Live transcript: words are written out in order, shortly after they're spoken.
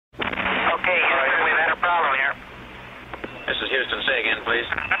Houston, we've had a problem here. This is Houston. Say again, please.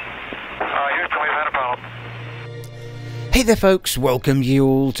 Houston, we've had a problem. Hey there folks, welcome you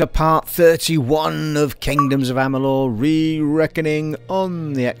all to part 31 of Kingdoms of Amalur Re-Reckoning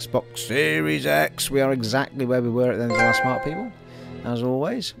on the Xbox Series X. We are exactly where we were at the end of the last Smart People, as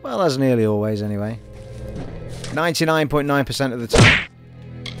always. Well, as nearly always anyway. 99.9% of the time.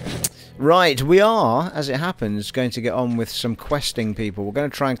 Right, we are, as it happens, going to get on with some questing people. We're going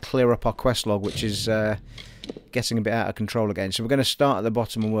to try and clear up our quest log, which is getting a bit out of control again. So we're going to start at the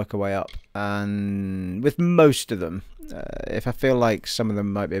bottom and work our way up. And with most of them, if I feel like some of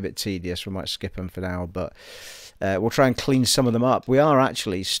them might be a bit tedious, we might skip them for now. But we'll try and clean some of them up. We are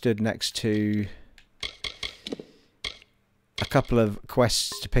actually stood next to a couple of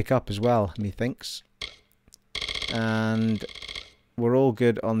quests to pick up as well, methinks. And we're all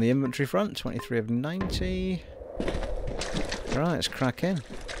good on the inventory front. 23 of 90. Right, let's crack in.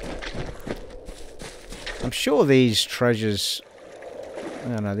 I'm sure these treasures...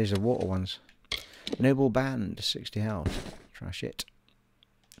 Oh no, these are water ones. Noble Band, 60 health. Trash it.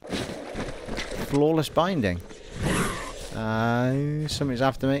 Flawless Binding. Something's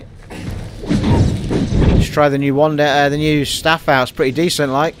after me. Let's try the new wand, the new staff out. It's pretty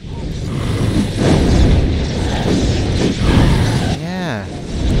decent, like. Yeah.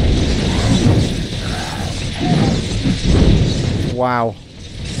 Wow.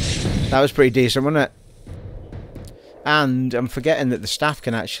 That was pretty decent, wasn't it? And I'm forgetting that the staff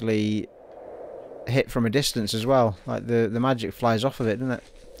can actually hit from a distance as well. Like the magic flies off of it, doesn't it?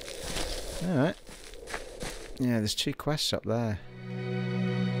 Alright. Yeah, there's 2 quests up there.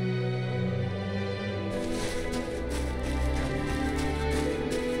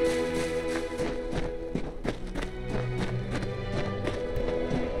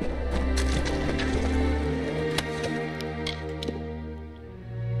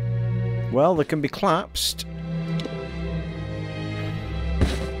 Well, they can be collapsed.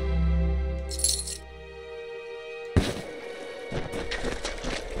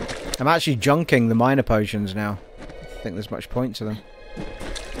 I'm actually junking the minor potions now. I think there's much point to them.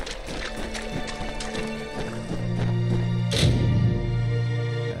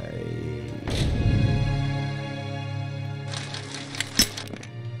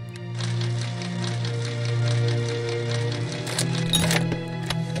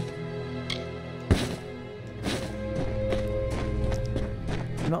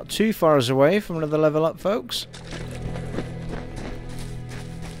 Not too far away from another level up, folks.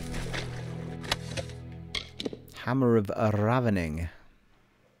 Hammer of Ravening.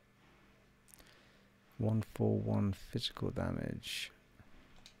 141 physical damage.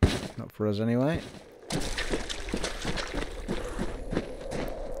 Not for us anyway.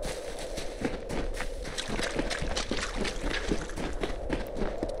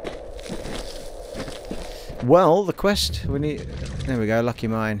 Well, the quest we need... There we go, Lucky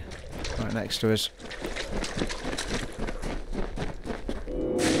Mine. Right next to us.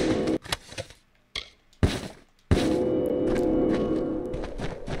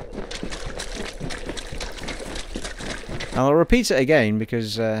 I'll repeat it again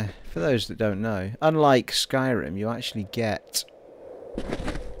because, for those that don't know, unlike Skyrim, you actually get...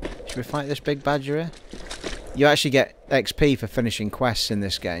 Should we fight this big badger here? You actually get XP for finishing quests in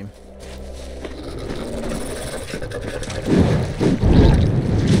this game.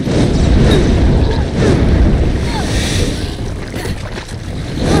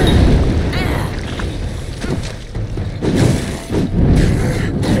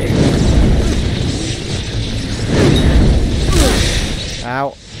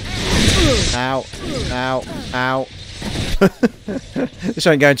 Ow. Ow. Ow. Ow. This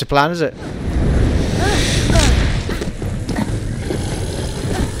ain't going to plan, is it?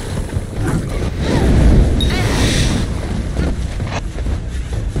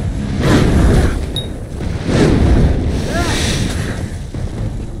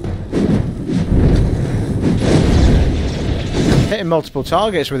 Hitting multiple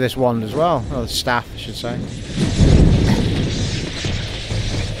targets with this wand as well. Oh, the staff, I should say.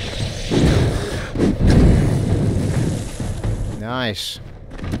 Nice.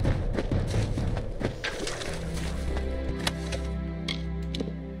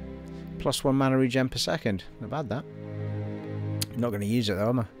 +1 mana regen per second. Not bad, that. Not going to use it though,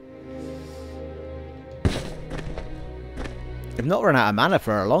 am I? We've not run out of mana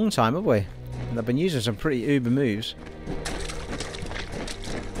for a long time, have we? And I've been using some pretty uber moves.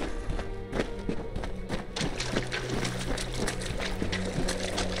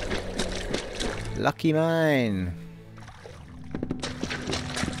 Lucky Mine.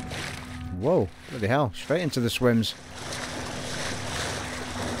 Whoa, bloody hell, straight into the swims.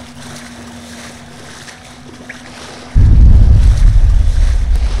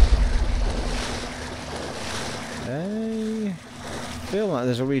 feel like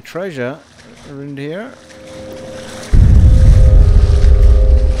there's a wee treasure around here.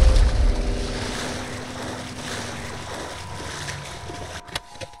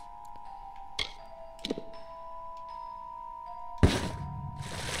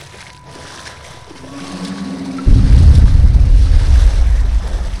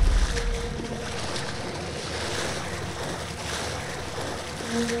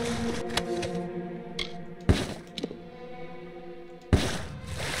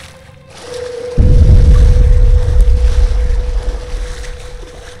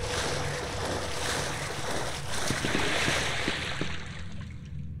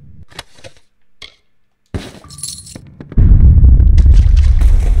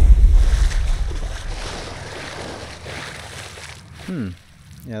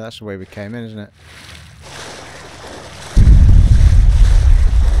 Yeah, that's the way we came in, isn't it?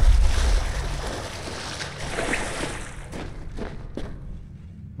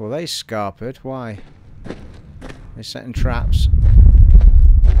 Well, they scarpered. Why? They're setting traps.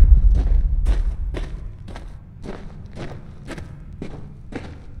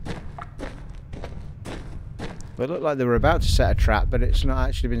 Well, it looked like they were about to set a trap, but it's not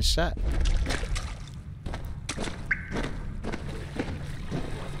actually been set.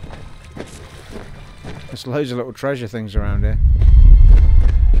 There's loads of little treasure things around here.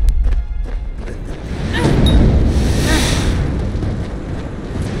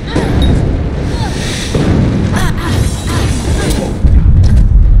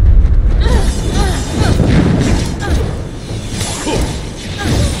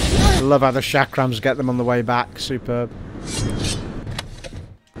 I love how the chakrams get them on the way back. Superb.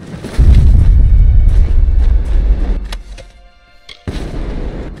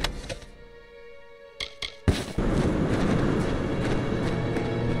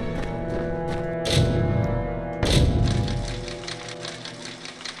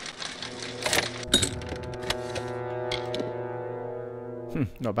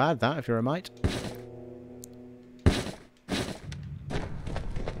 Not bad, that, if you're a mite.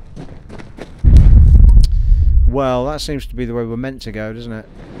 Well, that seems to be the way we're meant to go, doesn't it?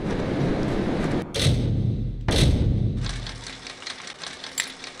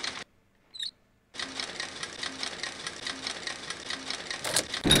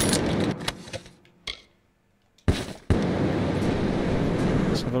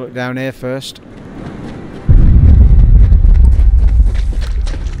 Let's have a look down here first.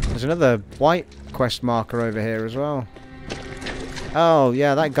 There's another white quest marker over here as well. Oh,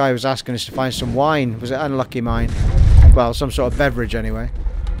 yeah, that guy was asking us to find some wine. Was it unlucky mine? Well, some sort of beverage anyway.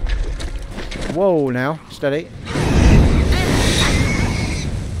 Whoa, now. Steady.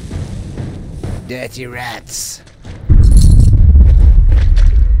 Dirty rats.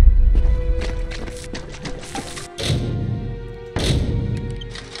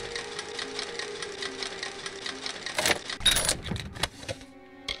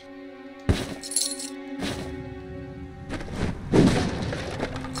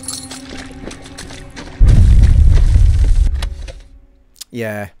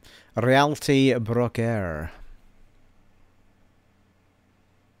 Yeah, Rialte Brocaire.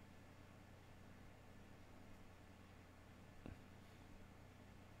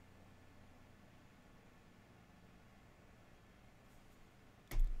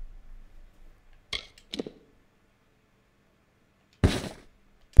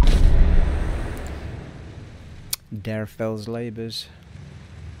 Derfels Labours.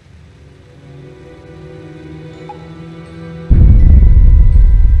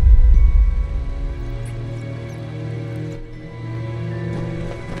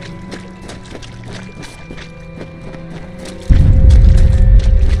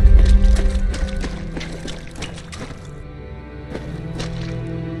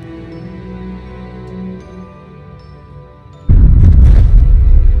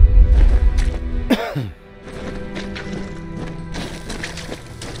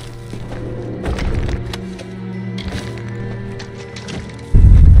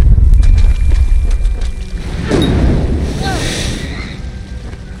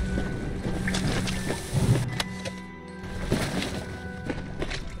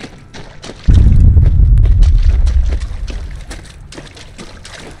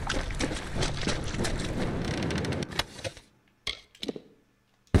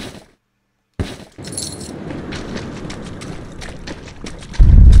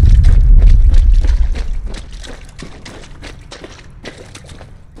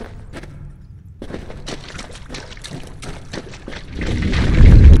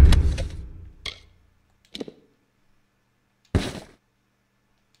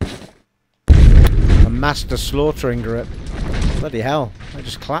 Master slaughtering grip. Bloody hell. It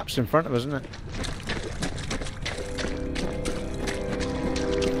just collapsed in front of us, isn't it?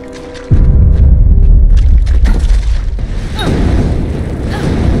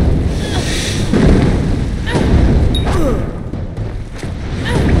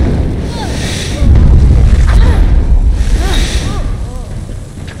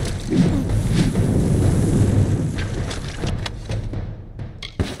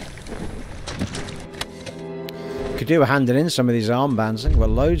 Could do a handing in some of these armbands. I think we've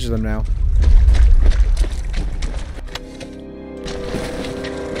got loads of them now.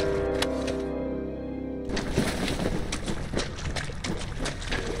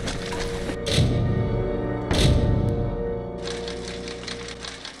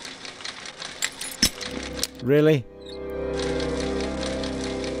 Really?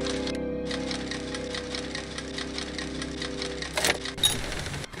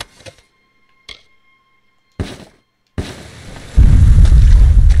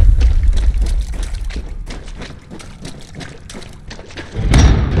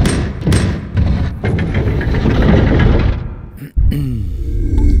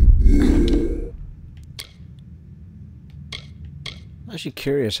 I'm actually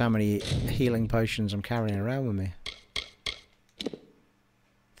curious how many healing potions I'm carrying around with me.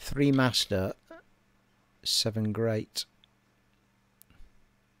 3 master, 7 great.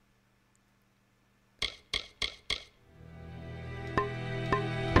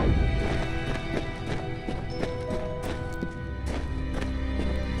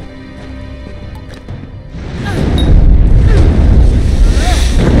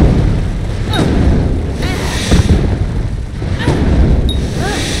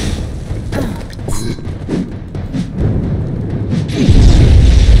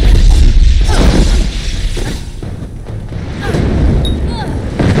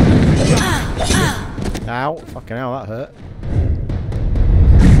 Ow, fucking hell, that hurt.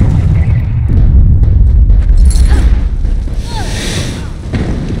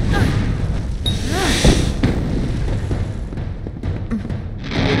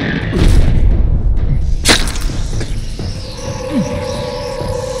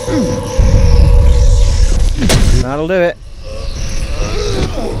 That'll do it.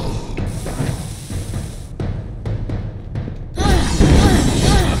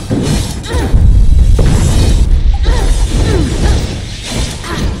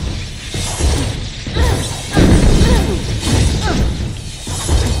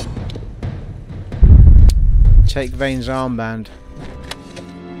 Take Vane's armband.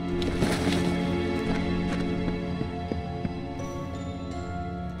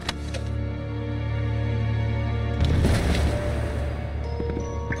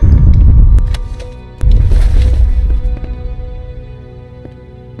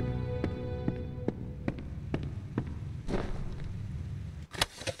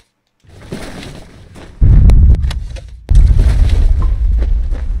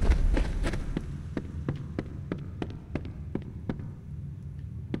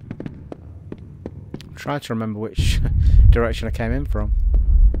 Try to remember which direction I came in from.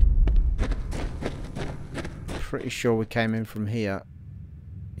 Pretty sure we came in from here.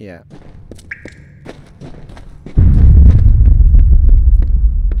 Yeah.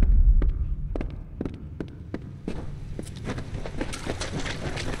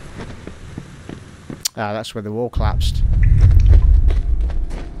 Ah, that's where the wall collapsed.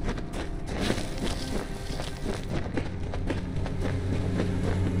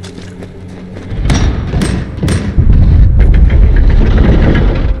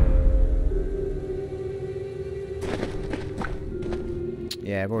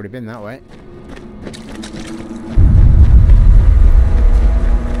 Yeah, I've already been that way.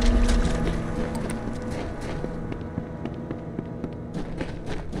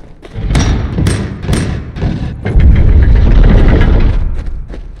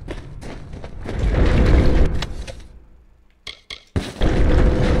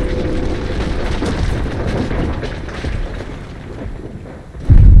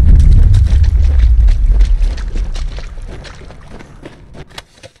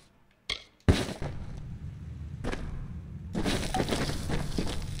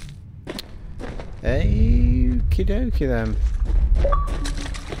 Okie dokie then.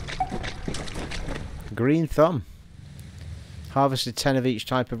 Green thumb. Harvested 10 of each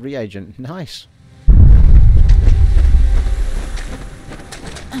type of reagent. Nice.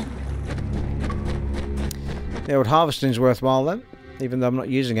 The old harvesting's worthwhile then, even though I'm not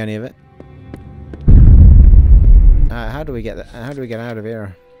using any of it. How do we get that? How do we get out of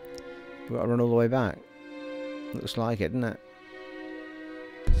here? We've got to run all the way back. Looks like it, doesn't it?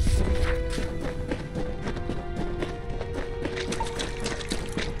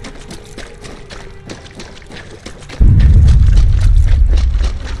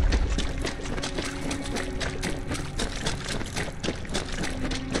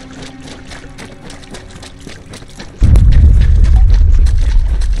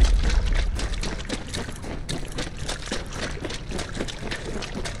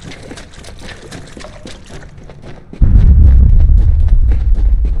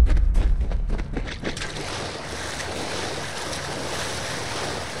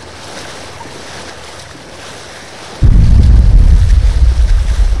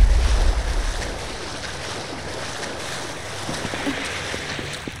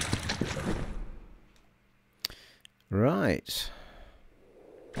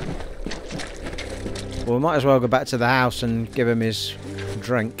 Well, we might as well go back to the house and give him his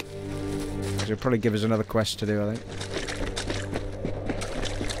drink. Because he'll probably give us another quest to do, I think.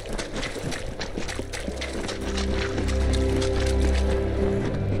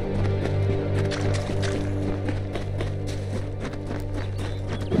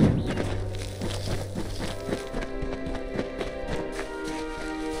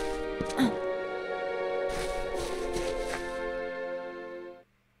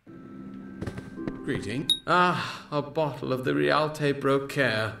 Greeting. Ah, a bottle of the Rialte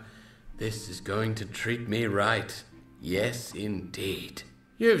Brocaire. This is going to treat me right. Yes, indeed.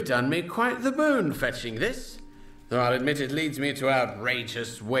 You've done me quite the boon fetching this, though I'll admit it leads me to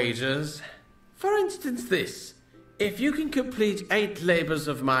outrageous wagers. For instance this. If you can complete 8 labours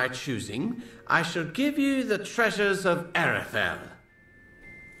of my choosing, I shall give you the treasures of Erethel.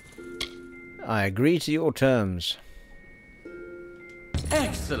 I agree to your terms.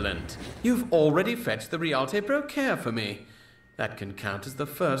 Excellent! You've already fetched the Rialte Brocaire for me. That can count as the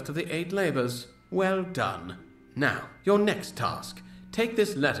first of the 8 labours. Well done. Now, your next task. Take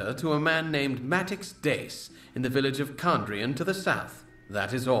this letter to a man named Mattix Dace in the village of Kandrian to the south.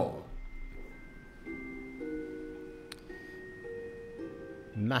 That is all.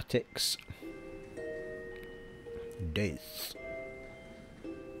 Mattix Dace.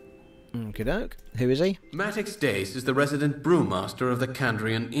 Okey-doke. Who is he? Mattix Dace is the resident brewmaster of the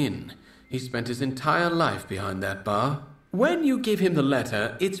Kandrian Inn. He spent his entire life behind that bar. When you give him the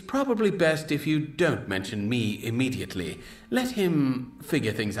letter, it's probably best if you don't mention me immediately. Let him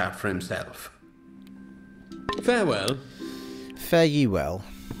figure things out for himself. Farewell. Fare ye well.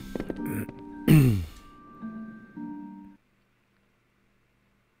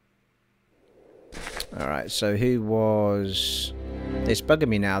 Alright, so who was... It's bugging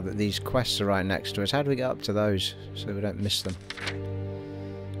me now that these quests are right next to us. How do we get up to those so we don't miss them?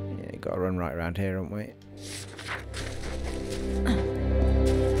 Yeah, got to run right around here, haven't we?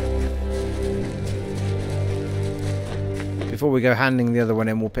 Before we go handing the other one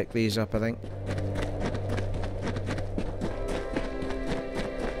in, we'll pick these up, I think.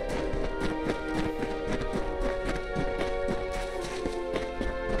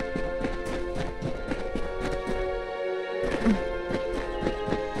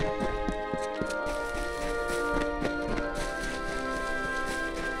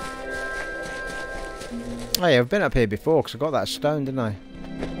 Oh yeah, I've been up here before because I got that stone, didn't I?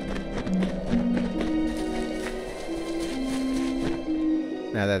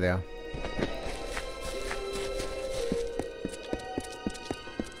 Yeah, there they are.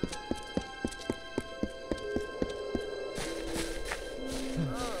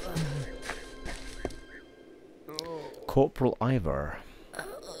 Corporal Ivor.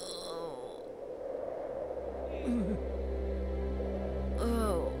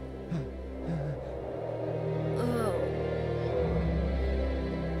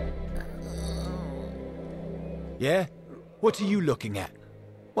 Yeah? What are you looking at?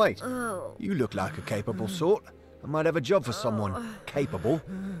 Wait, you look like a capable sort. I might have a job for someone capable.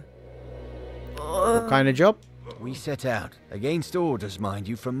 What kind of job? We set out, against orders, mind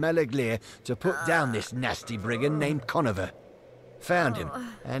you, from Meleglir to put down this nasty brigand named Connovar. Found him,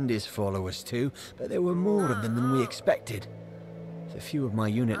 and his followers too, but there were more of them than we expected. The few of my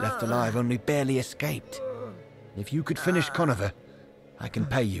unit left alive only barely escaped. If you could finish Connovar, I can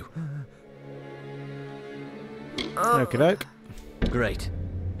pay you. Okie-doke. Great.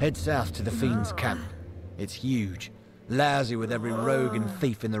 Head south to the Fiend's camp. It's huge. Lousy with every rogue and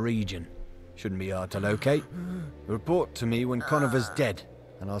thief in the region. Shouldn't be hard to locate. Report to me when Connovar's dead,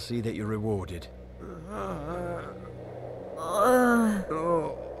 and I'll see that you're rewarded.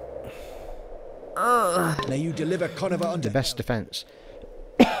 May you deliver Connovar under... The best defense.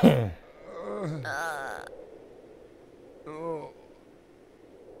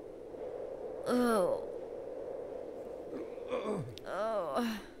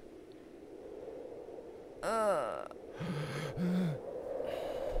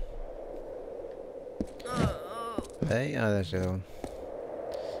 Hey, oh, there's the other one.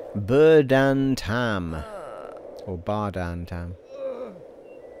 Bardan Tam. Or Bardan Tam.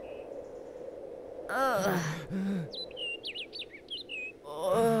 I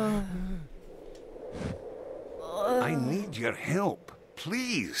need your help,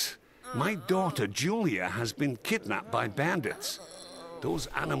 please. My daughter Julia has been kidnapped by bandits. Those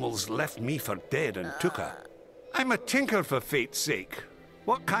animals left me for dead and took her. I'm a tinker for fate's sake.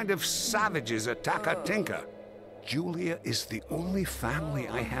 What kind of savages attack a tinker? Julia is the only family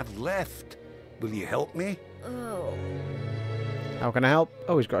I have left. Will you help me? How can I help?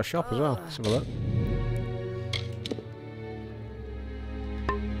 Oh, he's got a shop as well. Let's have a look.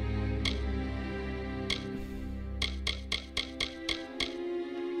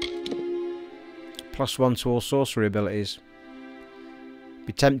 +1 to all sorcery abilities.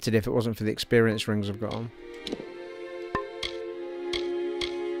 Be tempted if it wasn't for the experience rings I've got on.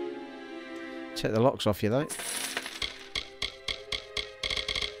 Take the locks off you though.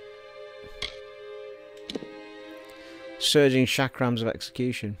 Surging chakrams of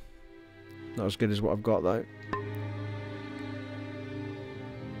execution. Not as good as what I've got though.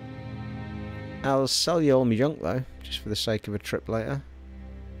 I'll sell you all my junk though, just for the sake of a trip later.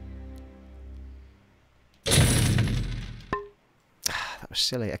 That was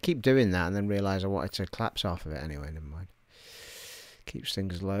silly. I keep doing that and then realise I wanted to collapse half of it anyway, never mind. Keeps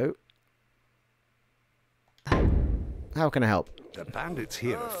things low. How can I help? The bandits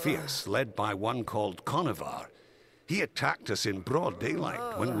here are fierce, led by one called Connovar. He attacked us in broad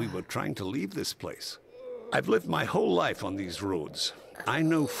daylight when we were trying to leave this place. I've lived my whole life on these roads. I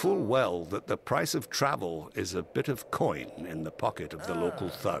know full well that the price of travel is a bit of coin in the pocket of the local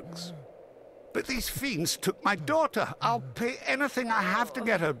thugs. But these fiends took my daughter. I'll pay anything I have to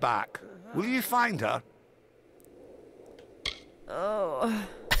get her back. Will you find her? Oh.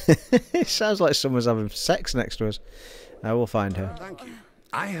 It sounds like someone's having sex next to us. I will find her. Thank you.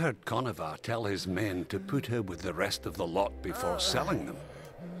 I heard Connovar tell his men to put her with the rest of the lot before selling them.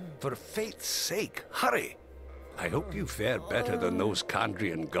 For fate's sake, hurry! I hope you fare better than those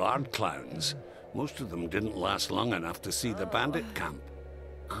Kandrian guard clowns. Most of them didn't last long enough to see the bandit camp.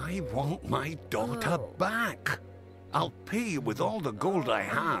 I want my daughter back. I'll pay you with all the gold I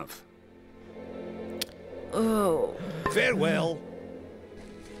have. Oh. Farewell.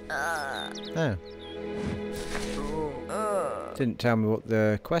 Oh. Didn't tell me what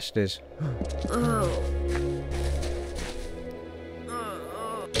the quest is.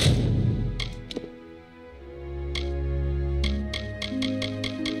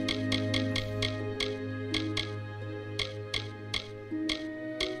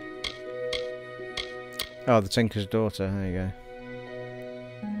 Oh, the Tinker's Daughter. There you go.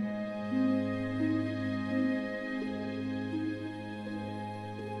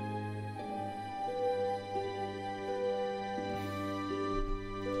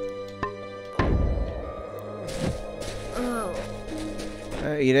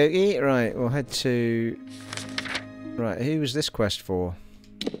 Okie dokie. Right, we'll head to... Right, who was this quest for?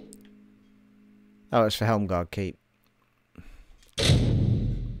 Oh, it's for Helmgard Keep.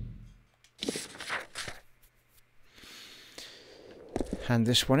 Hand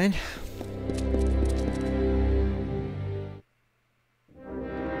this one in.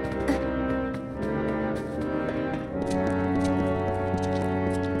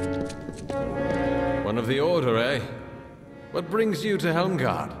 One of the Order, eh? What brings you to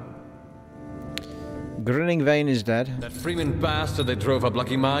Helmgard? Grinning Vein is dead. That Freeman bastard they drove up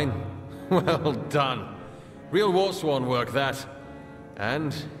Lucky Mine? Well done. Real Warsworn work, that.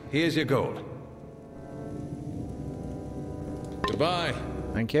 And here's your gold. Goodbye.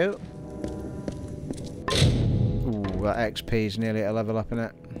 Thank you. Ooh, that XP is nearly at a level up in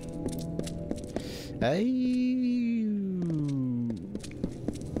it. Hey.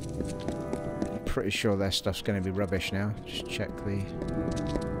 I'm pretty sure their stuff's going to be rubbish now. Just check the...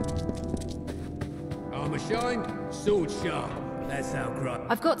 Armor shine, sword sharp. That's our cry.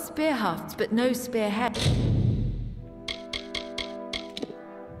 I've got spear hafts, but no spearhead.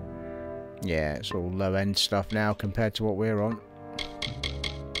 Yeah, it's all low-end stuff now compared to what we're on.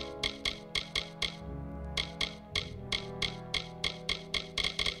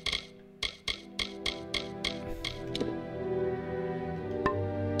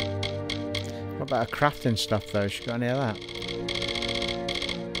 What about her crafting stuff though? She got any of that?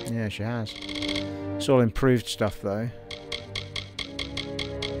 Yeah, she has. It's all improved stuff though.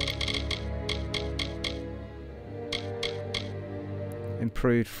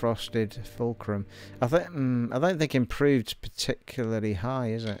 Improved frosted fulcrum. I don't think improved's particularly high,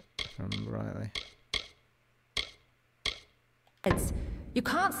 is it? If I remember rightly. You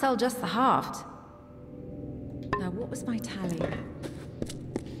can't sell just the haft. Now, what was my tally?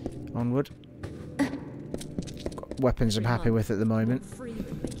 Onward. Got weapons I'm happy with at the moment.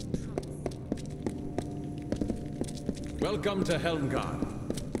 Welcome to Helmgard.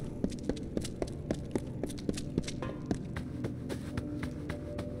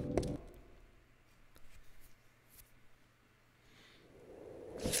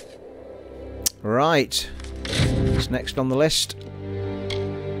 Right. What's next on the list?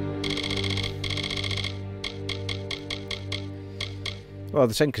 Well,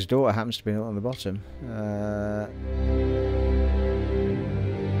 the Tinker's Daughter happens to be on the bottom.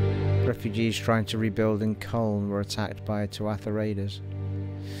 Refugees trying to rebuild in Colne were attacked by Tuatha raiders.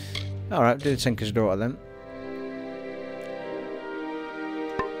 Alright, do the Tinker's Daughter then.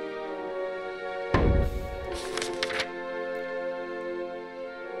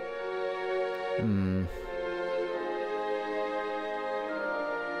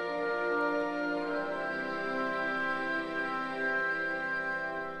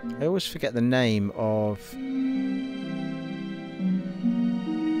 I always forget the name of...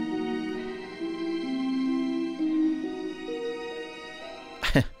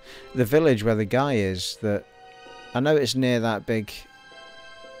 the village where the guy is. That I know it's near that big,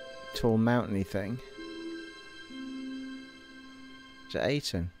 tall mountainy thing. Is it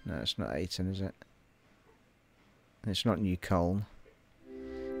Ayton? No, it's not Ayton, is it? It's not New Colne.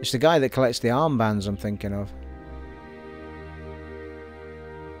 It's the guy that collects the armbands I'm thinking of.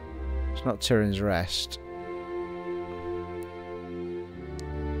 It's not Turin's Rest.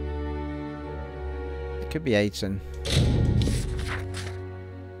 It could be Ayton.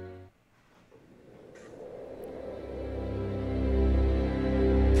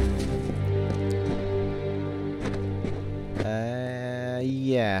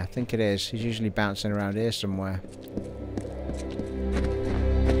 Yeah, I think it is. He's usually bouncing around here somewhere.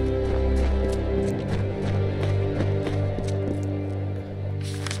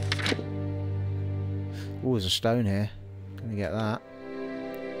 Oh, there's a stone here. Gonna get that.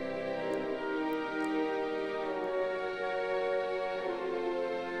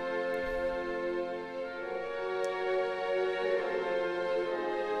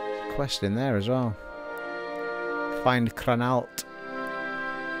 There's a quest in there as well. Find Cranalt.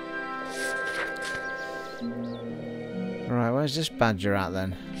 Right, where's this badger at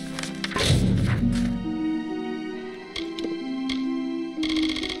then?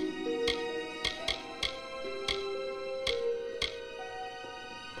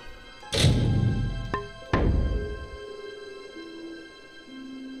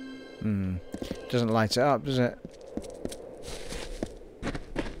 Doesn't light it up, does it?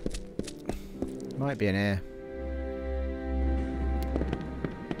 Might be in here.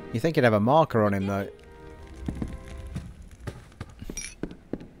 You think he'd have a marker on him though?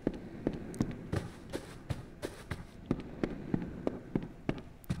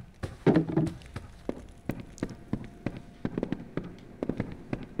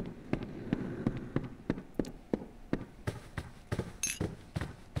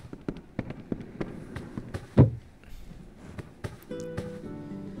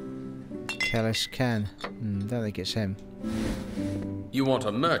 Ken. Don't think it's him. You want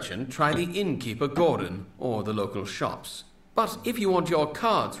a merchant? Try the innkeeper Gordon or the local shops. But if you want your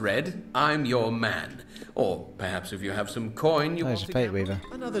cards read, I'm your man. Or perhaps if you have some coin you want to Fate Weaver.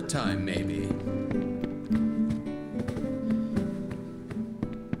 Another time, maybe.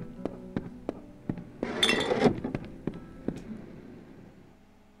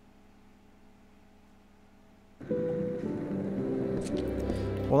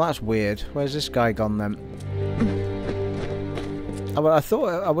 Well, that's weird. Where's this guy gone then? I would have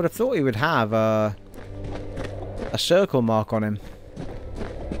thought he would have a circle mark on him.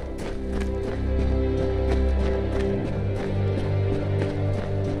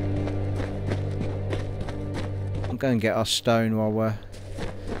 I'm going to get our stone while we're...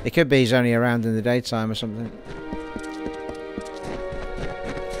 It could be he's only around in the daytime or something.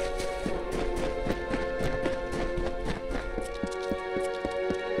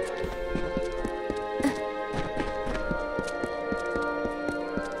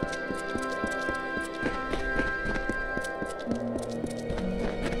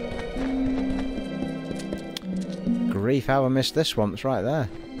 How I missed this one, it's right there.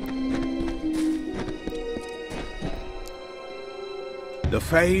 The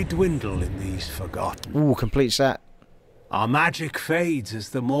Fae dwindle in these forgotten. Ooh, complete set. Our magic fades as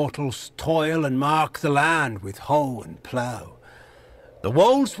the mortals toil and mark the land with hoe and plough. The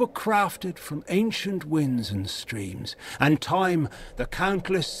wolds were crafted from ancient winds and streams, and time the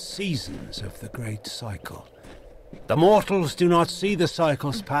countless seasons of the great cycle. The mortals do not see the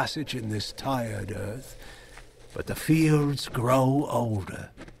cycle's passage in this tired earth, but the fields grow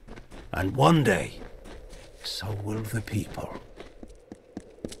older, and one day, so will the people.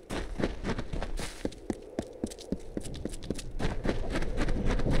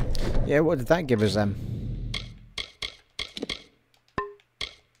 Yeah, what did that give us then?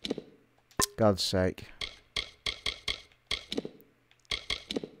 God's sake.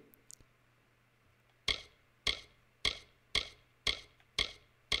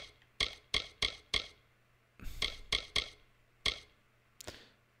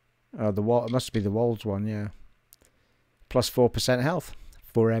 Oh, the wall. It must be the wolds one, yeah. Plus 4% health.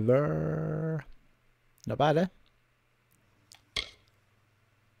 Forever. Not bad, eh?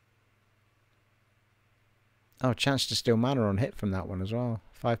 Oh, chance to steal mana on hit from that one as well.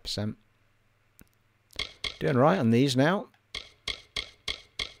 5%. Doing right on these now.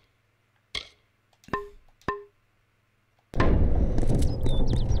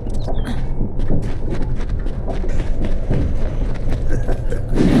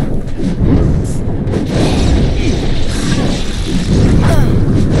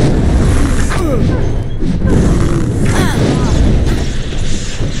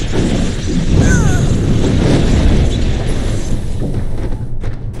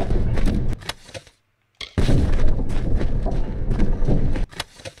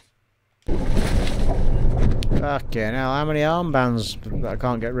 Okay, now how many armbands that I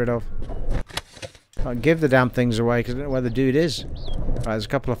can't get rid of? Can't give the damn things away because I don't know where the dude is. Right, there's a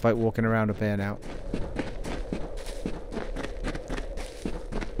couple of folk walking around up here now.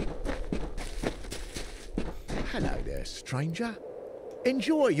 Hello there, stranger.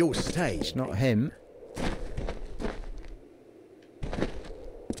 Enjoy your stay. It's not him.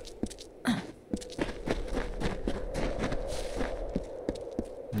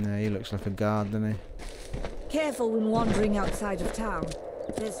 No, he looks like a guard, doesn't he? Careful when wandering outside of town.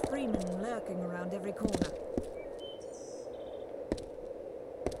 There's freemen lurking around every corner.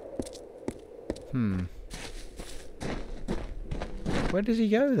 Where does he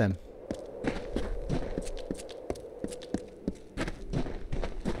go then?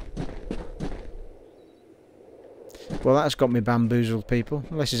 Well, that's got me bamboozled, people.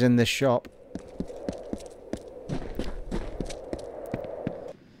 Unless he's in this shop.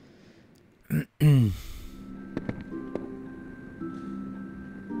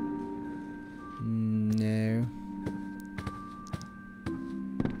 No.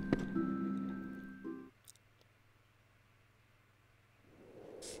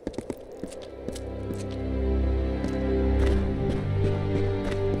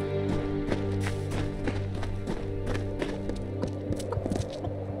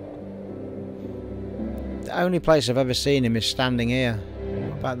 The only place I've ever seen him is standing here.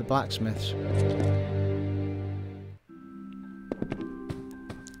 What about the blacksmiths?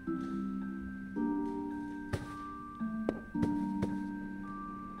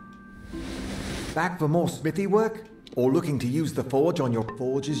 Back for more smithy work? Or looking to use the forge on your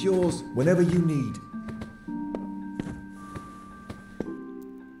forge is yours, whenever you need.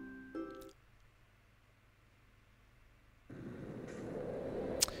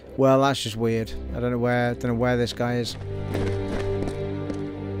 Well, that's just weird. I don't know where this guy is.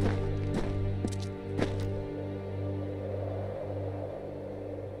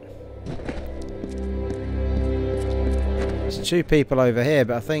 There's two people over here,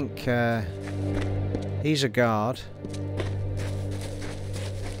 but I think he's a guard.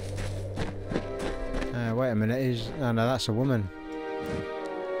 Wait a minute, oh no, that's a woman.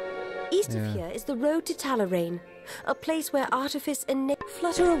 East of here is the road to Talarain, a place where artifice and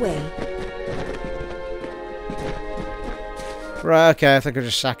flutter away. Right, okay, I think I'll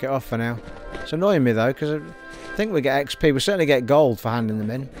just sack it off for now. It's annoying me though, because I think we get XP. We certainly get gold for handing them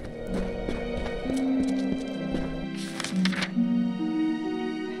in.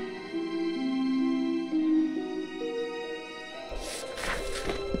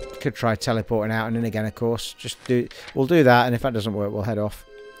 Could try teleporting out and in again, of course. We'll do that, and if that doesn't work, we'll head off.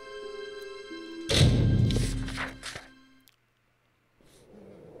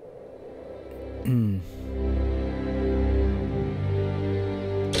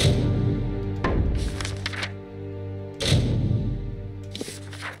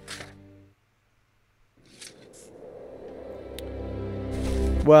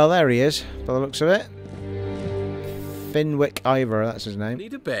 Well, there he is, by the looks of it. Finwick Ivor, that's his name.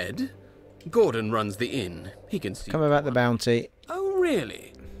 Need a bed? Gordon runs the inn. He can see. Come about the bounty. Oh,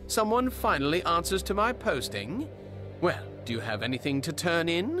 really? Someone finally answers to my posting? Well, do you have anything to turn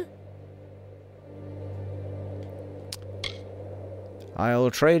in?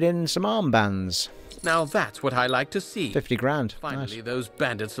 I'll trade in some armbands. Now that's what I like to see. 50 grand. Finally, Nice. those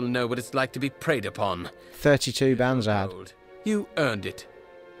bandits will know what it's like to be preyed upon. 32 bands I had. You earned it.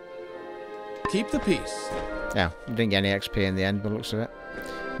 Keep the peace. Yeah, you didn't get any XP in the end, by the looks of it.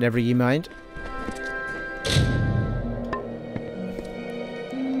 Never you mind.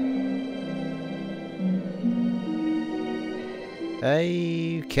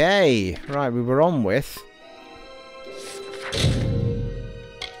 Okay, right, we were on with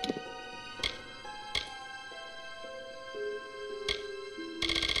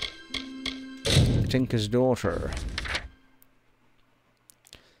Tinker's daughter.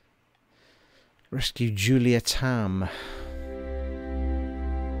 Rescue Julia Tam.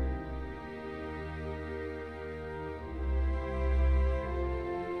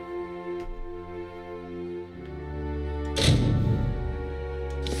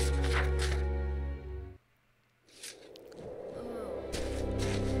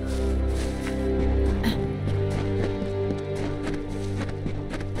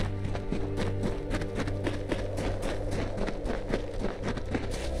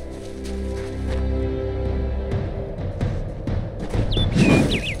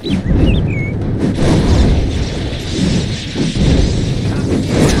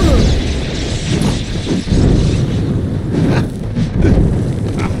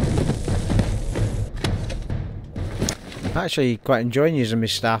 Actually quite enjoying using my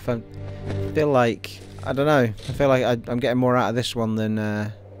staff. I feel like I don't know. I feel like I'm getting more out of this one than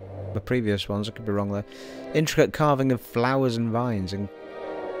the previous ones. I could be wrong though. Intricate carving of flowers and vines,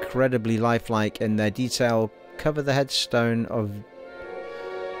 incredibly lifelike in their detail, cover the headstone of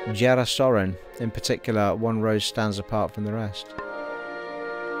Jerasoren. In particular, one rose stands apart from the rest.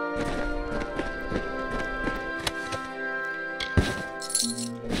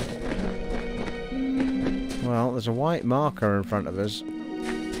 Well, there's a white marker in front of us.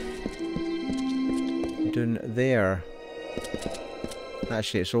 Done there.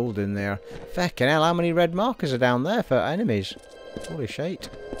 Actually, it's all done there. Feckin' hell, how many red markers are down there for enemies? Holy shit.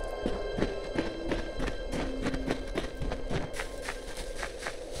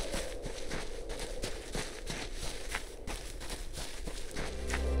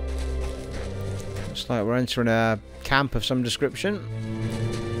 Looks like we're entering a camp of some description.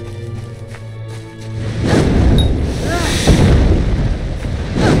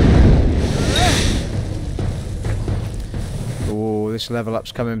 Oh, this level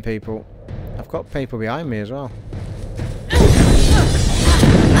up's coming, people. I've got people behind me as well.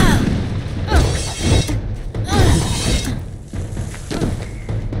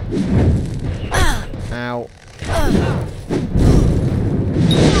 Ow.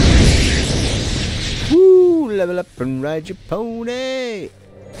 Woo! Level up and ride your pony!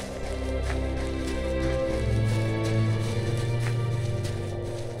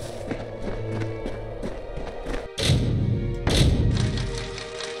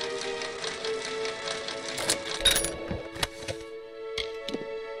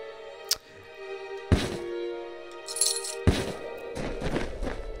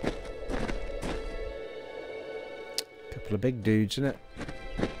 Couple of big dudes, isn't it?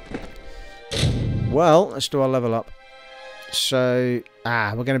 Well, let's do our level up. So,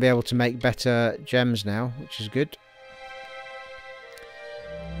 we're going to be able to make better gems now, which is good.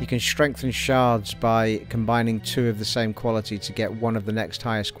 You can strengthen shards by combining two of the same quality to get one of the next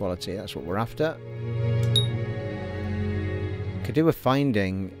highest quality. That's what we're after. Could do with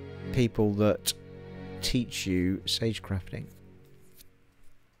finding people that teach you sage crafting.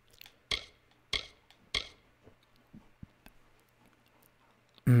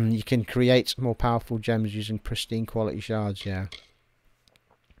 You can create more powerful gems using pristine quality shards, yeah.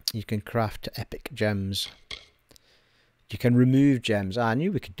 You can craft epic gems. You can remove gems. I knew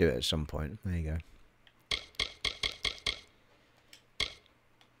we could do it at some point. There you go.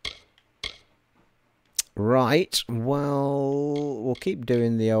 Right, well, we'll keep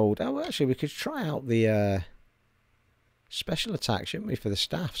doing the old... Oh, actually, we could try out the special attack, shouldn't we, for the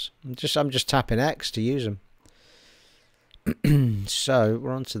staffs? I'm just tapping X to use them. So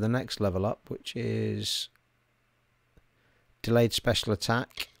we're on to the next level up, which is delayed special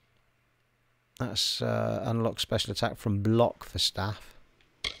attack. That's unlocks special attack from block for staff.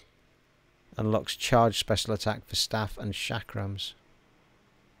 Unlocks charge special attack for staff and chakrams.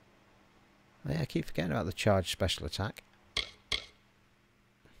 Oh, yeah, I keep forgetting about the charge special attack.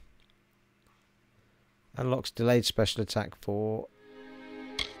 Unlocks delayed special attack for...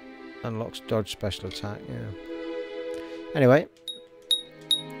 Unlocks dodge special attack, yeah. Anyway.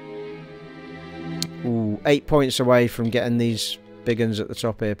 Ooh, 8 points away from getting these big uns at the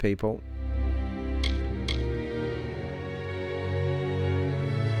top here, people.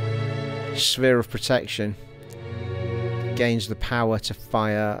 Sphere of Protection. Gains the power to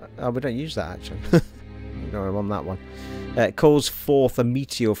fire... Oh, we don't use that, actually. No, I'm on that one. It calls forth a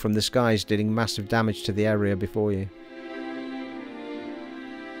meteor from the skies, dealing massive damage to the area before you.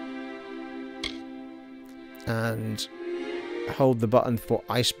 And... hold the button for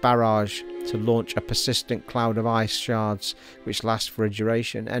Ice Barrage to launch a persistent cloud of ice shards which last for a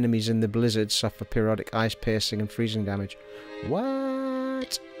duration. Enemies in the blizzard suffer periodic ice piercing and freezing damage.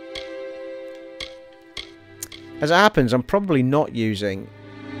 What? As it happens, I'm probably not using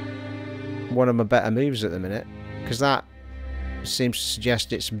one of my better moves at the minute, because that seems to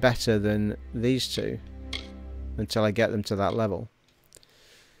suggest it's better than these two until I get them to that level.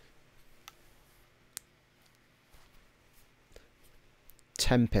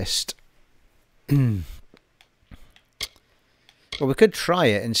 Tempest. Well, we could try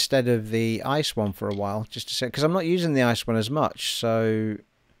it instead of the ice one for a while, just to say, because I'm not using the ice one as much, so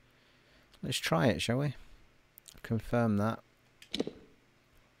let's try it, shall we? Confirm that.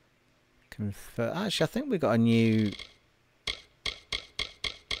 Confirm. Actually, I think we got a new...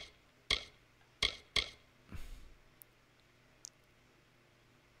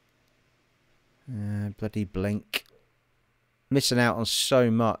 bloody blink. Missing out on so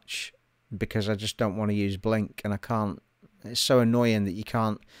much because I just don't want to use blink, and I can't. It's so annoying that you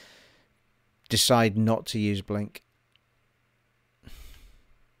can't decide not to use blink.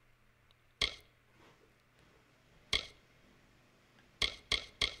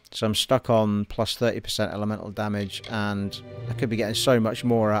 So I'm stuck on plus 30% elemental damage, and I could be getting so much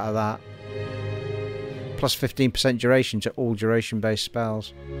more out of that. Plus 15% duration to all duration-based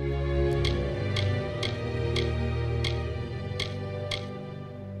spells.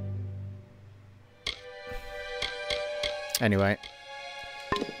 Anyway.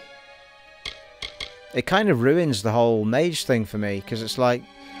 It kind of ruins the whole mage thing for me, because it's like,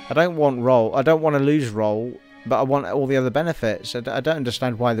 I don't want to lose roll, but I want all the other benefits. I don't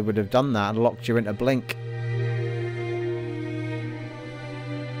understand why they would have done that and locked you into blink.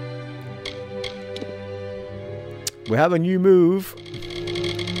 We have a new move.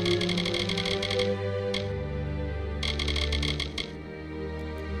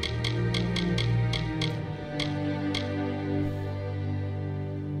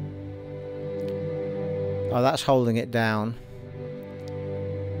 Oh, that's holding it down.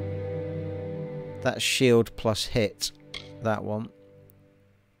 That's shield plus hit. That one.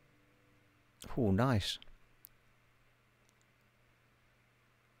 Oh, nice.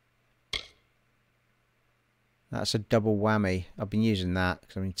 That's a double whammy. I've been using that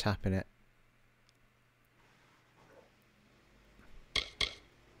because I've been tapping it.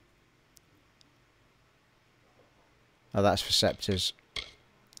 Oh, that's for scepters.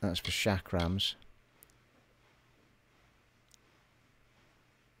 That's for chakrams.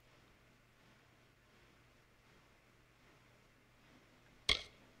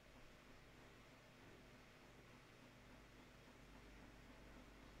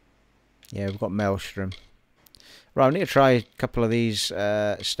 Yeah, we've got Maelstrom. Right, I need to try a couple of these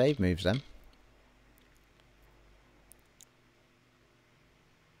stave moves then.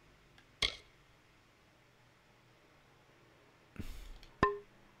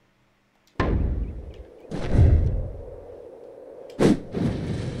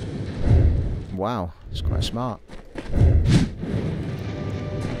 Wow, it's quite smart.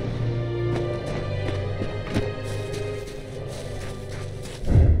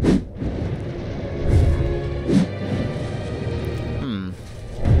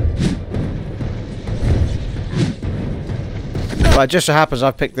 Well, it just so happens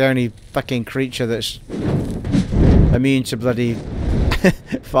I've picked the only fucking creature that's immune to bloody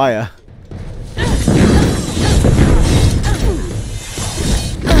fire.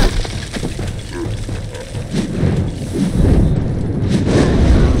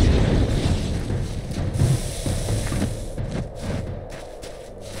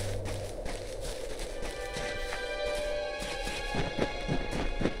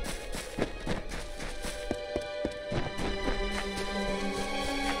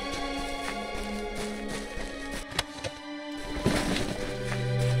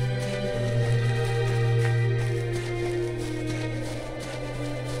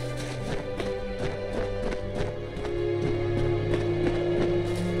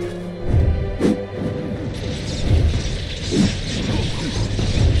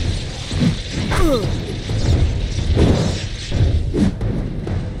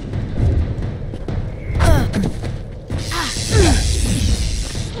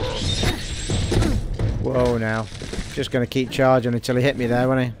 Whoa now. Just going to keep charging until he hit me there,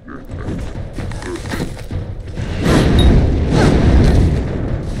 won't he?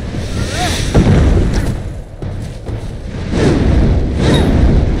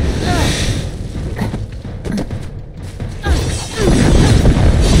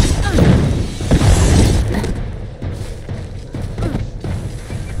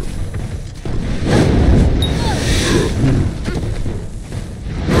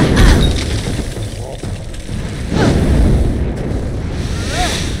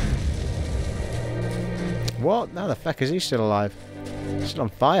 What? How the fuck is he still alive? He's still on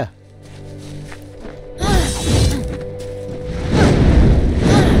fire.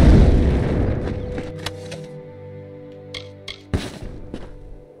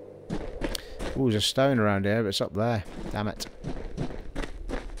 Ooh, there's a stone around here, but it's up there. Damn it.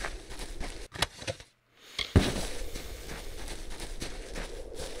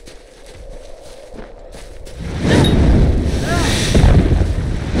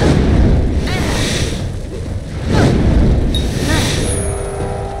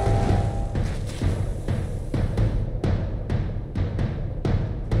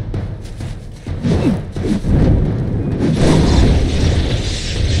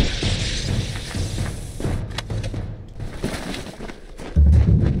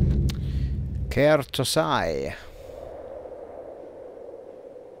 Caer Tosai.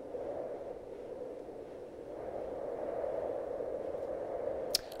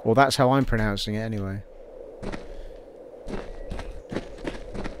 Well, that's how I'm pronouncing it anyway.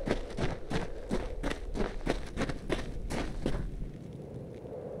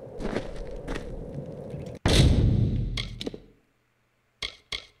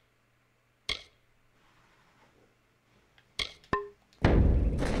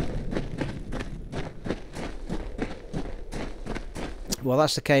 Well,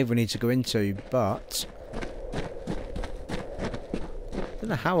 that's the cave we need to go into, but I don't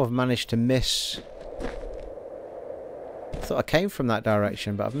know how I've managed to miss. I thought I came from that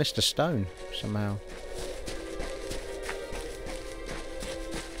direction, but I've missed a stone somehow.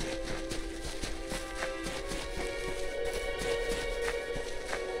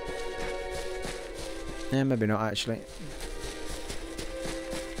 Yeah, maybe not actually.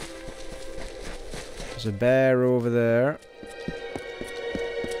 There's a bear over there.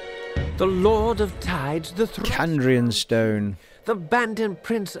 The Lord of Tides, the Kandrian Stone. The Bardan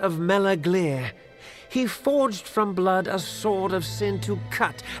Prince of Mattix. He forged from blood a sword of sin to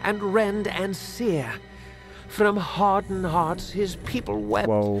cut and rend and sear. From hardened hearts his people wept.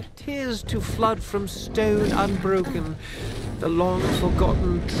 Whoa. Tears to flood from stone unbroken. The long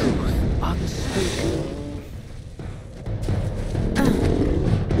forgotten truth unspoken.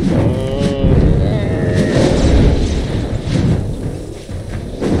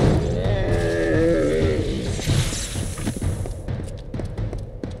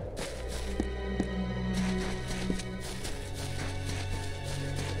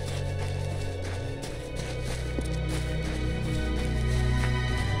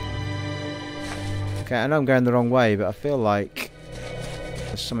 Okay, I know I'm going the wrong way, but I feel like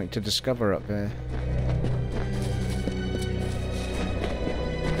there's something to discover up here.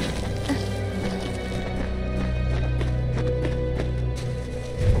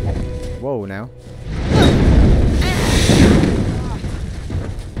 Whoa, now.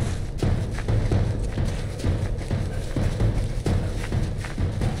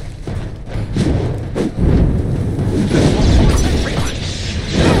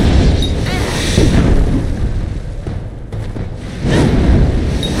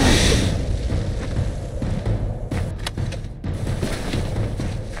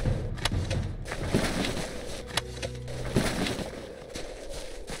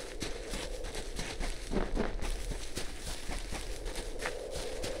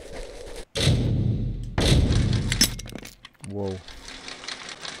 Whoa.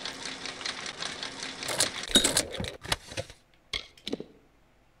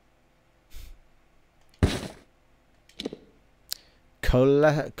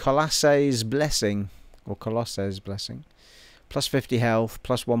 Colosse's Blessing, or Colosse's Blessing. Plus 50 health,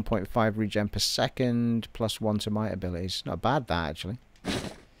 plus 1.5 regen per second, plus 1 to might abilities. Not bad, that, actually.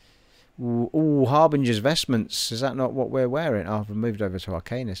 Ooh, Harbingers Vestments. Is that not what we're wearing? Oh, we moved over to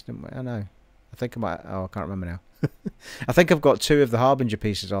Arcanist, didn't we? I know. I think I might... Oh, I can't remember now. I think I've got 2 of the Harbinger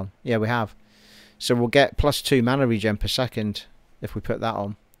pieces on. Yeah, we have. So we'll get plus 2 mana regen per second if we put that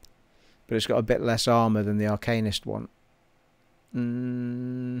on. But it's got a bit less armour than the Arcanist one.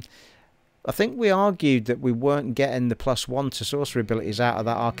 I think we argued that we weren't getting the plus 1 to sorcery abilities out of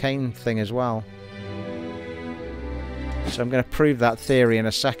that arcane thing as well. So I'm going to prove that theory in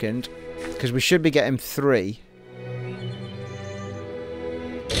a second, because we should be getting 3.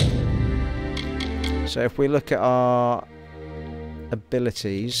 So if we look at our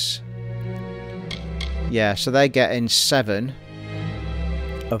abilities, yeah, so they're getting 7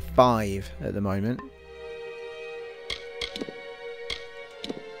 of 5 at the moment.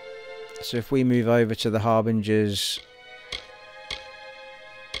 So if we move over to the Harbingers,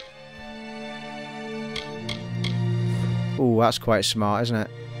 ooh, that's quite smart, isn't it?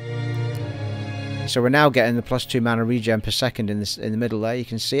 So we're now getting the plus 2 mana regen per second in the middle there. You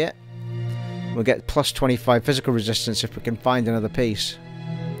can see it. We'll get plus 25 physical resistance if we can find another piece.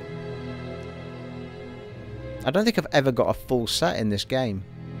 I don't think I've ever got a full set in this game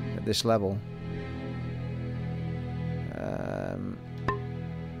at this level.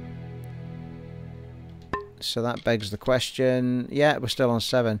 So that begs the question. Yeah, we're still on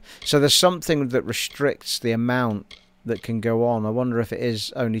 7. So there's something that restricts the amount that can go on. I wonder if it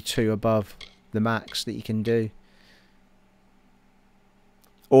is only 2 above the max that you can do.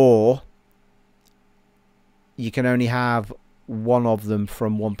 Or you can only have 1 of them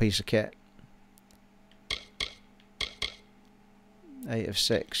from 1 piece of kit. 8 of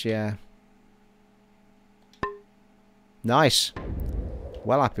 6, yeah. Nice.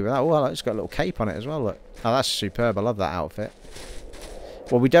 Well happy with that. Oh, it's got a little cape on it as well, look. Oh, that's superb. I love that outfit.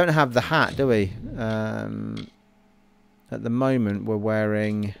 Well, we don't have the hat, do we? At the moment, we're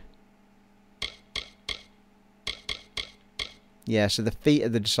wearing... Yeah, so the feet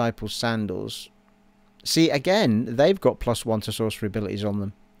of the Disciples' sandals. See, again, they've got plus 1 to sorcery abilities on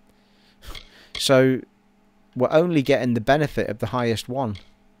them. So, we're only getting the benefit of the highest one.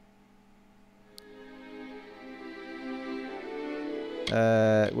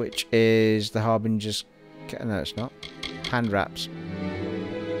 Which is the Harbingers... No, it's not. Hand wraps.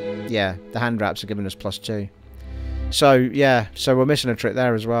 Yeah, the hand wraps are giving us plus 2. So, yeah, so we're missing a trick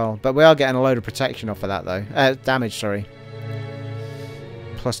there as well. But we are getting a load of protection off of that, though. Damage, sorry.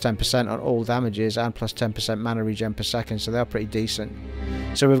 Plus 10% on all damages and plus 10% mana regen per second, so they're pretty decent.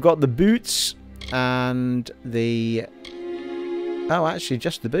 So we've got the boots and the... Oh, actually,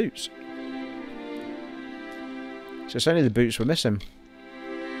 just the boots. So it's only the boots we're missing.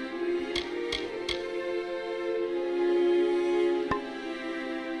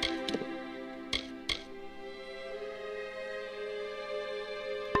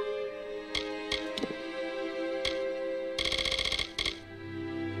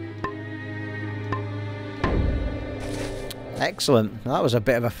 Excellent. That was a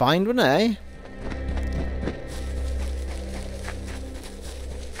bit of a find, wasn't it, eh?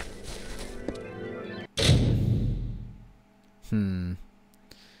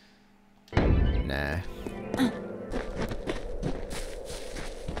 Nah.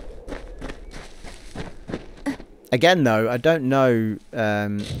 Again, though, I don't know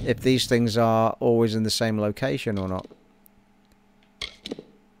if these things are always in the same location or not.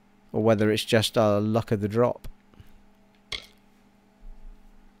 Or whether it's just luck of the drop.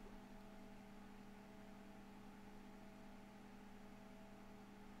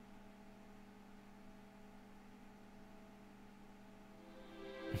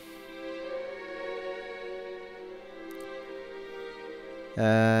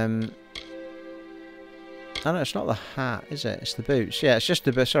 Oh no, it's not the hat, is it? It's the boots. Yeah, it's just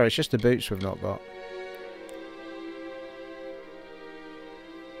the sorry, it's just the boots we've not got.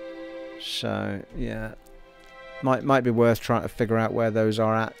 So yeah, might be worth trying to figure out where those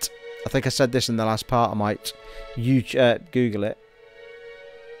are at. I think I said this in the last part. I might Google it.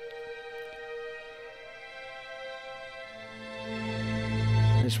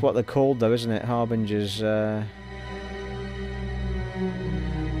 It's what they're called, though, isn't it? Harbingers.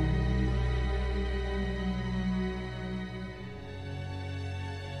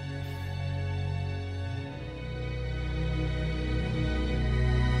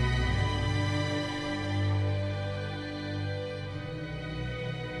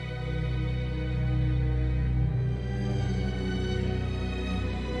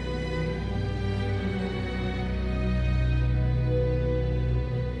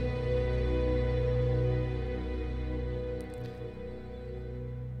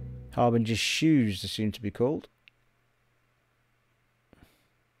 Harbingers shoes, they seem to be called.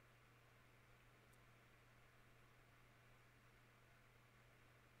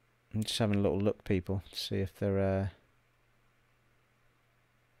 I'm just having a little look, people, to see if they're...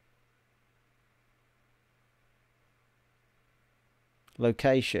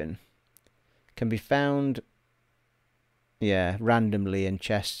 Location can be found, yeah, randomly in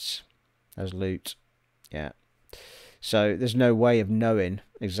chests as loot. Yeah. So there's no way of knowing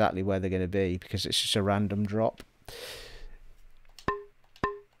exactly where they're going to be because it's just a random drop.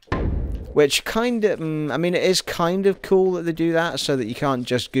 Which kind of, I mean, it is kind of cool that they do that so that you can't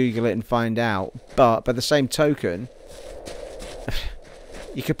just Google it and find out. But by the same token,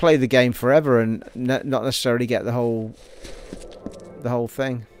 you could play the game forever and not necessarily get the whole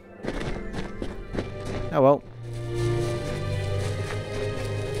thing. Oh well.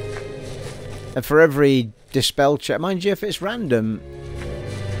 And for every dispel check, mind you, if it's random,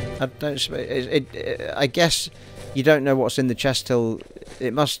 I guess you don't know what's in the chest till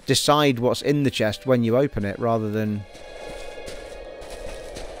it must decide what's in the chest when you open it, rather than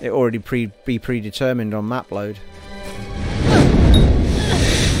it already be predetermined on map load.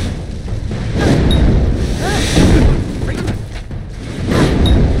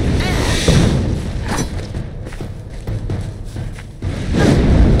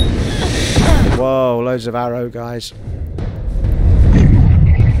 Whoa, loads of arrow guys.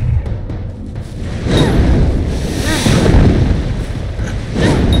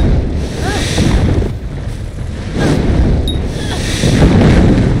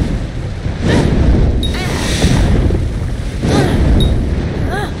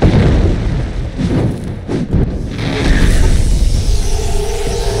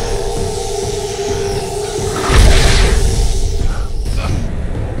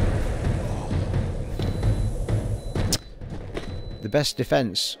 Best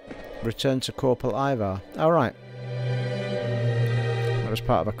defense. Return to Corporal Ivor. Alright. That was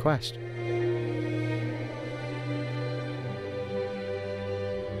part of a quest.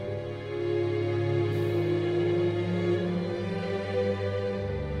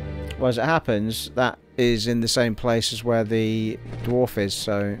 Well, as it happens, that is in the same place as where the dwarf is,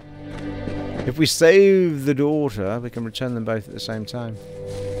 so if we save the daughter, we can return them both at the same time.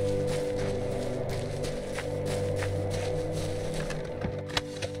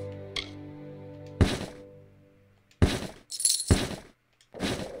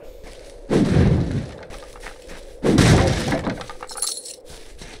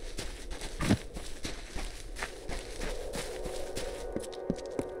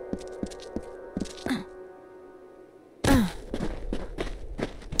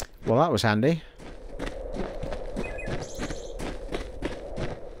 Well, that was handy.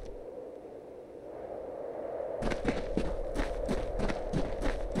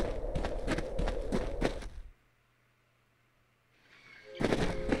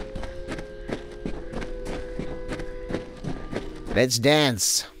 Let's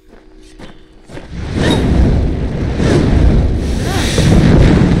dance.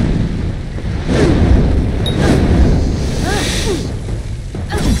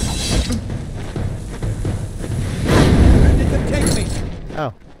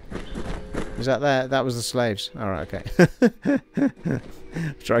 Oh. Is that there? That was the slaves. Alright, okay.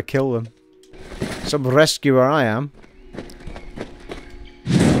 Try to kill them. Some rescuer I am.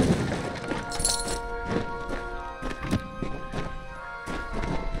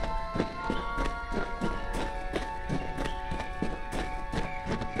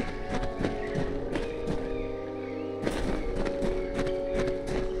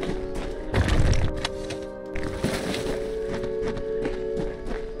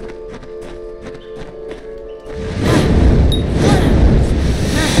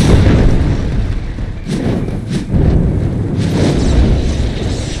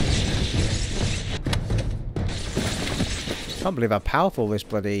 I can't believe how powerful this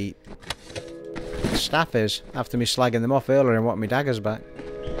bloody staff is after me slagging them off earlier and wanting my daggers back.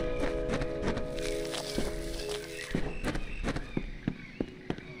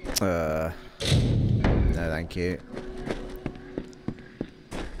 No, thank you.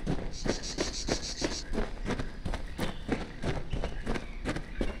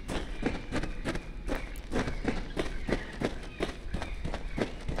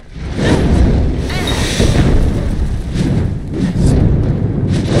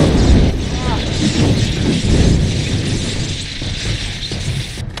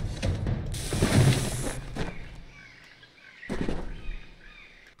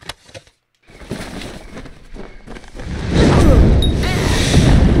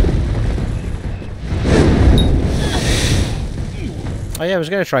 Oh yeah, I was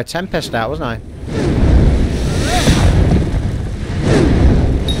going to try Tempest out, wasn't I?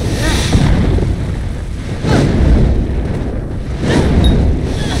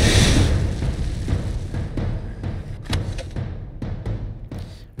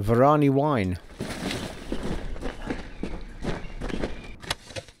 Varani wine.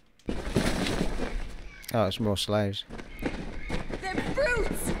 Oh, it's more slaves. They're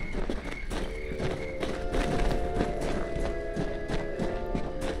brutes!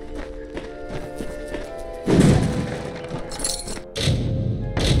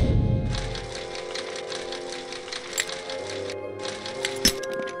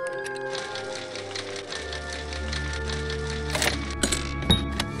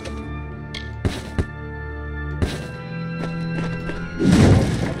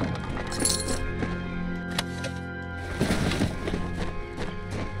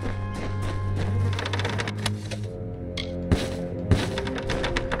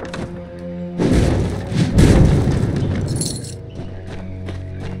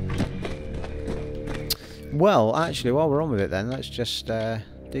 Well, actually, while we're on with it then, let's just do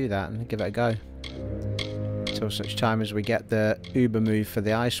that and give it a go. Until such time as we get the Uber move for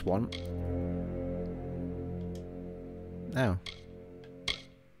the ice one. Now.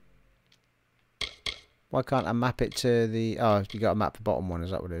 Why can't I map it to the... Oh, you got to map the bottom one,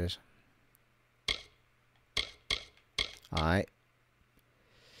 is that what it is? Alright.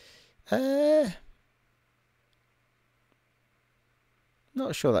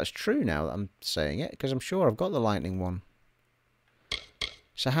 Not sure that's true now that I'm saying it, because I'm sure I've got the lightning one.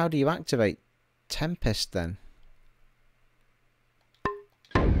 So how do you activate Tempest then?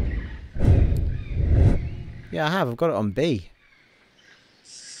 Yeah, I have. I've got it on B.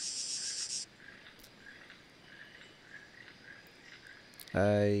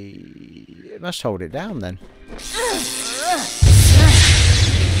 It must hold it down then.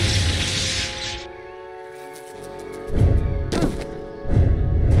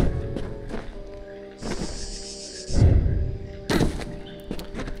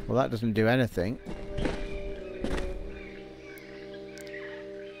 Well, that doesn't do anything.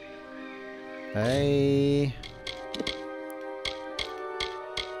 Hey.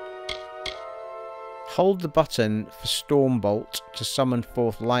 Hold the button for Stormbolt to summon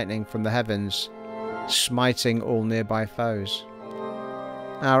forth lightning from the heavens, smiting all nearby foes.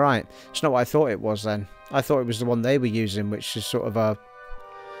 Alright, it's not what I thought it was then. I thought it was the one they were using, which is sort of a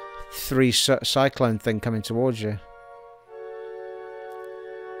 3 cyclone thing coming towards you.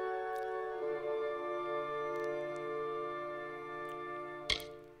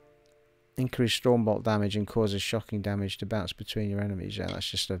 Increase Stormbolt damage and causes shocking damage to bounce between your enemies. Yeah, that's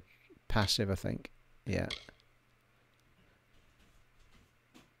just a passive, I think. Yeah.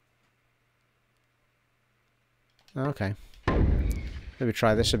 Okay. Maybe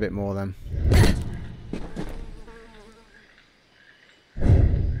try this a bit more then.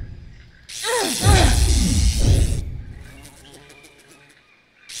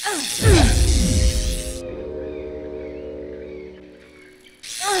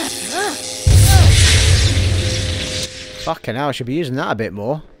 Fucking hell, I should be using that a bit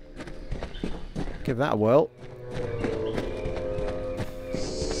more. Give that a whirl.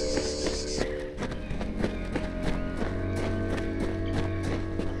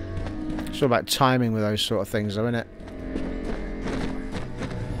 It's all about timing with those sort of things, though, isn't it?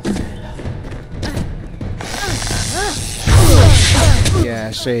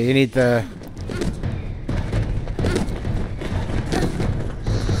 Yeah, see, you need the...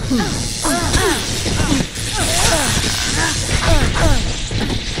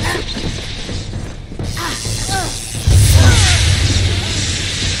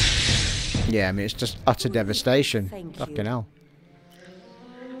 Yeah, I mean, it's just utter devastation. Fucking hell.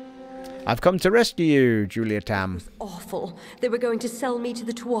 I've come to rescue you, Julia Tam. Awful. They were going to sell me to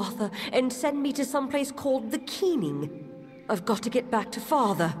the Tuatha and send me to some place called the Keening. I've got to get back to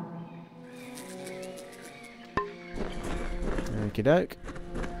Father. Okie doke.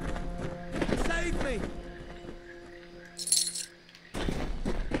 Save me!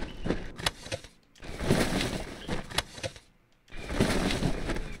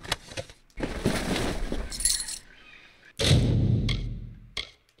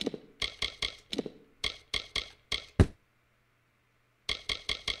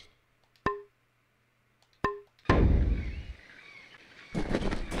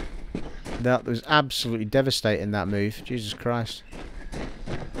 That was absolutely devastating, that move. Jesus Christ.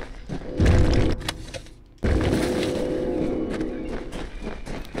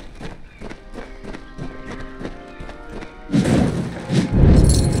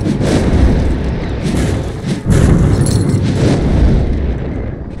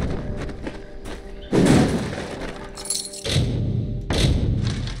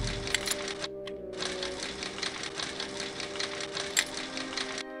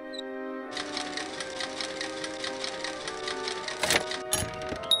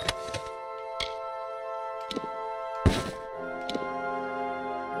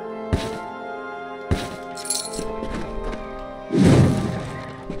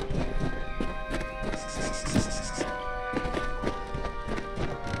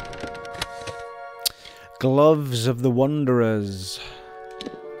 Gloves of the Wanderers.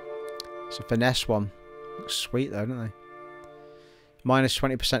 It's a finesse one. Looks sweet though, don't they? Minus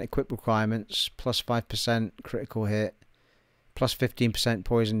 20% equip requirements, plus 5% critical hit, plus 15%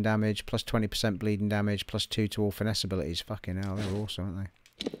 poison damage, plus 20% bleeding damage, plus 2 to all finesse abilities. Fucking hell, they're awesome, aren't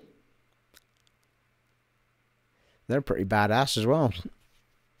they? They're pretty badass as well.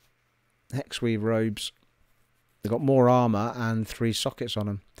 Hexweave robes. They've got more armour and 3 sockets on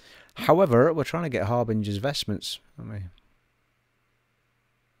them. However, we're trying to get Harbingers Vestments, aren't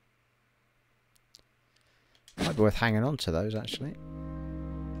we? Might be worth hanging on to those, actually.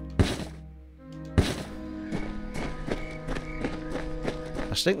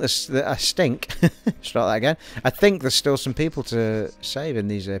 I think start that again. I think there's still some people to save in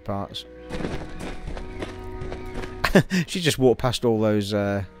these parts. She just walked past all those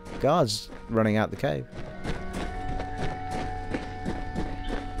guards running out the cave.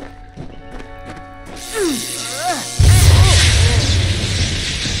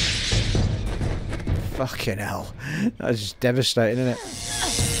 Fucking hell. That was just devastating, isn't it?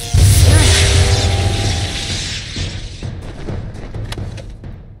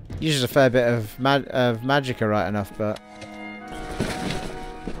 Uses a fair bit of magicka, right enough, but...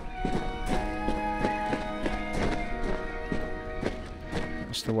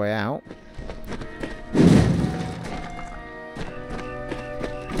 that's the way out.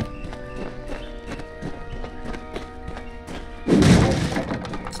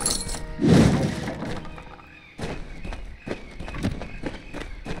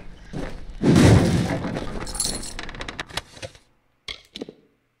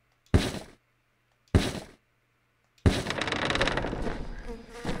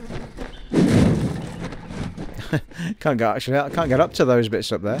 Can't get actually. I can't get up to those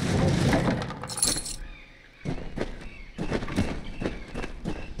bits up there.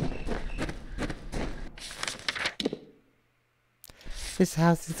 This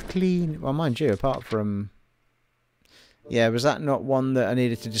house is clean. Well, mind you, apart from... yeah, was that not one that I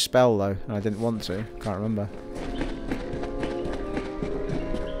needed to dispel though? And I didn't want to. Can't remember.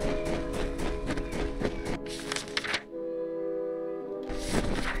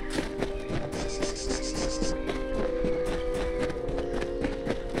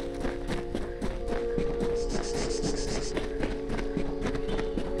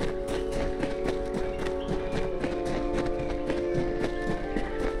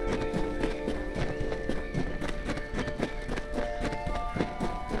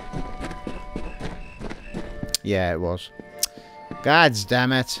 Yeah, it was. God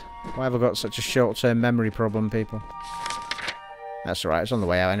damn it. Why have I got such a short-term memory problem, people? That's alright, it's on the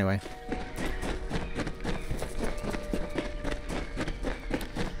way out anyway.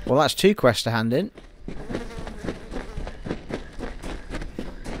 Well, that's 2 quests to hand in.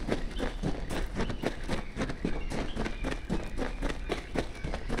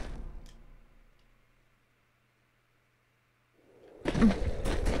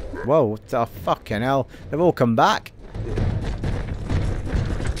 Whoa, what the fucking hell? They've all come back.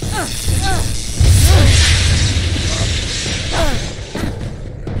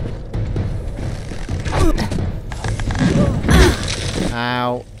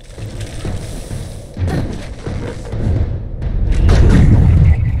 Ow.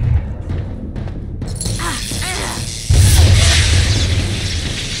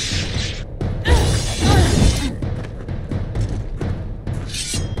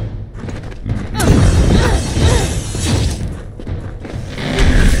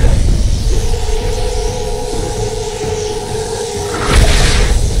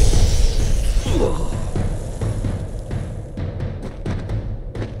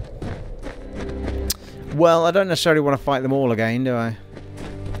 Well, I don't necessarily want to fight them all again, do I?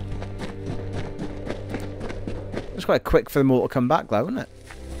 It's quite quick for them all to come back, though, isn't it?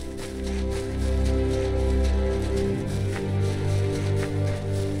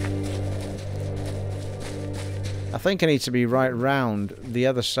 I think I need to be right round the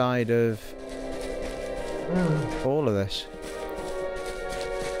other side of all of this.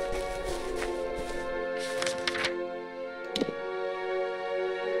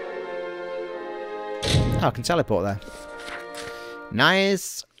 Oh, I can teleport there.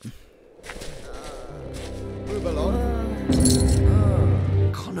 Nice. Move along.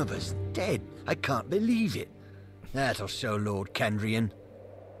 Connovar's dead. I can't believe it. That'll show Lord Kandrian.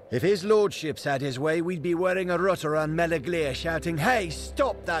 If his lordship's had his way, we'd be wearing a rut around Melaglir shouting, "Hey,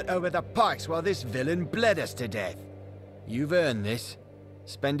 stop that over the pikes while this villain bled us to death." You've earned this.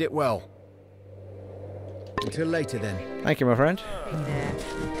 Spend it well. Until later, then. Thank you, my friend.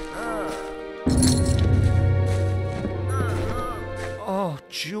 Oh,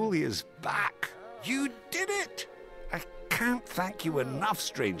 Julia's back. You did it! I can't thank you enough,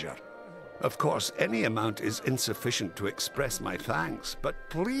 stranger. Of course, any amount is insufficient to express my thanks, but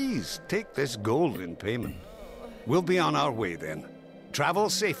please take this gold in payment. We'll be on our way then. Travel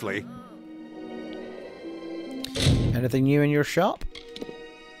safely. Anything new in your shop?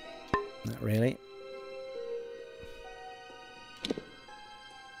 Not really.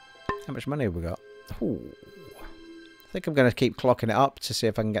 How much money have we got? Ooh. I think I'm going to keep clocking it up to see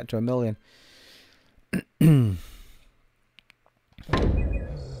if I can get to 1 million.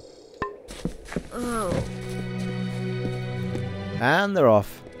 And they're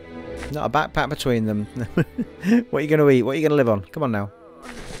off. Not a backpack between them. What are you going to eat? What are you going to live on? Come on now.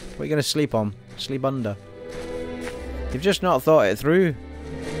 What are you going to sleep on? Sleep under. You've just not thought it through.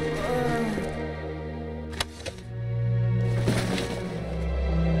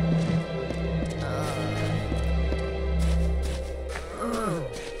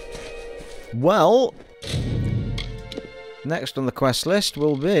 Well, next on the quest list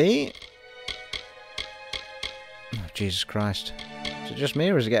will be... Oh, Jesus Christ. Is it just me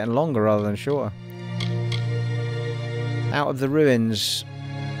or is it getting longer rather than shorter? Out of the ruins.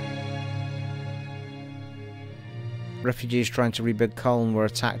 Refugees trying to rebuild Colne were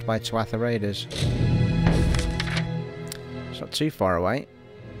attacked by Tuatha raiders. It's not too far away.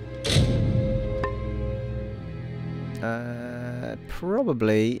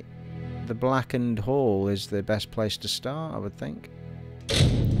 Probably the Blackened Hall is the best place to start, I would think.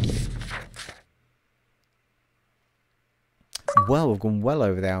 Well, we've gone well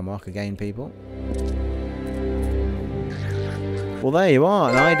over the hour mark again, people. Well, there you are.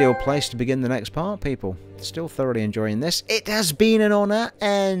 An ideal place to begin the next part, people. Still thoroughly enjoying this. It has been an honour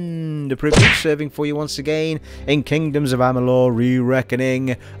and a privilege serving for you once again in Kingdoms of Amalur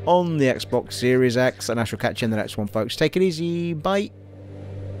Re-Reckoning on the Xbox Series X. And I shall catch you in the next one, folks. Take it easy. Bye.